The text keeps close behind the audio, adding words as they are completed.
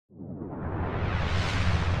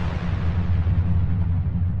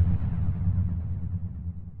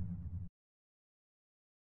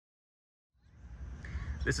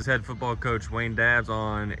This is head football coach Wayne Dabbs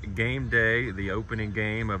on game day, the opening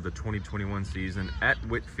game of the 2021 season at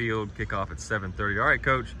Whitefield. Kickoff at 7:30. All right,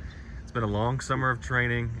 Coach, it's been a long summer of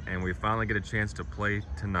training, and we finally get a chance to play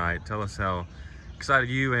tonight. Tell us how excited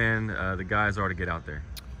you and the guys are to get out there.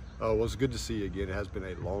 Well, it's good to see you again. It has been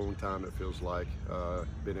a long time, it feels like,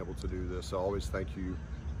 being able to do this. So I always thank you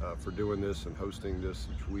for doing this and hosting this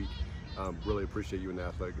each week. Really appreciate you in the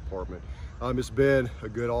athletic department. It's been a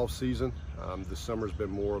good off season. This summer's been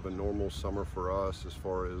more of a normal summer for us as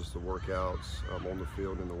far as the workouts on the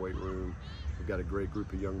field in the weight room. We've got a great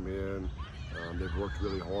group of young men. They've worked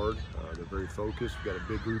really hard. They're very focused. We've got a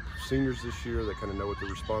big group of seniors this year that kind of know what the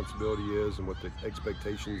responsibility is and what the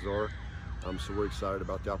expectations are. So we're excited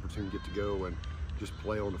about the opportunity to get to go and just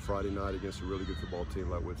play on the Friday night against a really good football team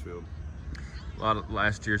like Whitefield.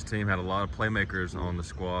 Last year's team had a lot of playmakers on the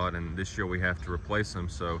squad, and this year we have to replace them.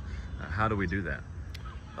 So how do we do that?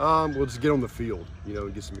 We'll just get on the field,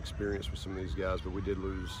 and get some experience with some of these guys. But we did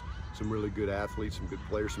lose some really good athletes, some good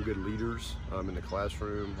players, some good leaders in the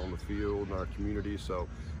classroom, on the field, in our community. So,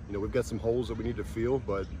 we've got some holes that we need to fill,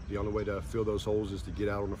 but the only way to fill those holes is to get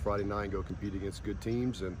out on a Friday night and go compete against good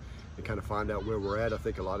teams and kind of find out where we're at. I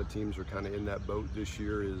think a lot of teams are kind of in that boat this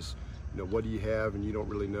year is, what do you have, and you don't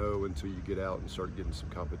really know until you get out and start getting some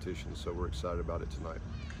competition. So we're excited about it tonight.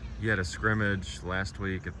 You had a scrimmage last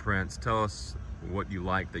week at Prince. Tell us what you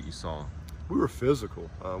liked that you saw. We were physical.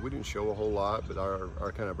 We didn't show a whole lot, but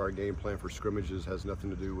our game plan for scrimmages has nothing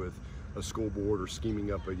to do with a school board or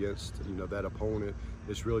scheming up against that opponent.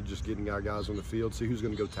 It's really just getting our guys on the field, see who's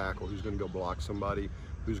going to go tackle, who's going to go block somebody,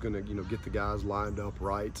 who's going to get the guys lined up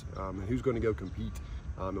right, and who's going to go compete.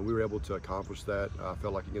 And we were able to accomplish that. I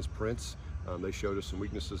felt like against Prince, they showed us some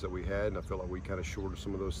weaknesses that we had, and I felt like we kind of shored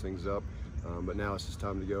some of those things up. But now it's just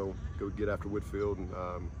time to go get after Whitefield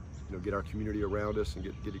and get our community around us and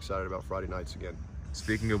get excited about Friday nights again.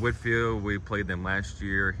 Speaking of Whitefield, we played them last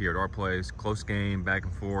year here at our place. Close game, back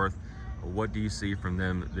and forth. What do you see from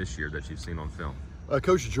them this year that you've seen on film?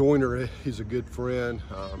 Coach Joyner, he's a good friend.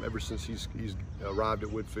 Ever since he's arrived at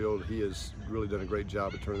Whitefield, he has really done a great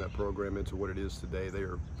job of turning that program into what it is today. They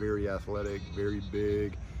are very athletic, very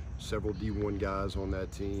big, several D1 guys on that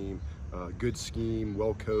team. Good scheme,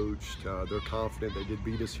 well coached. They're confident. They did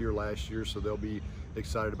beat us here last year, so they'll be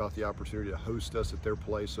excited about the opportunity to host us at their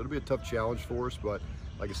place. So it'll be a tough challenge for us, but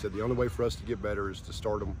like I said, the only way for us to get better is to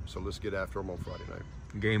start them. So let's get after them on Friday night.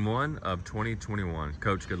 Game 1 of 2021.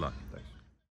 Coach, good luck.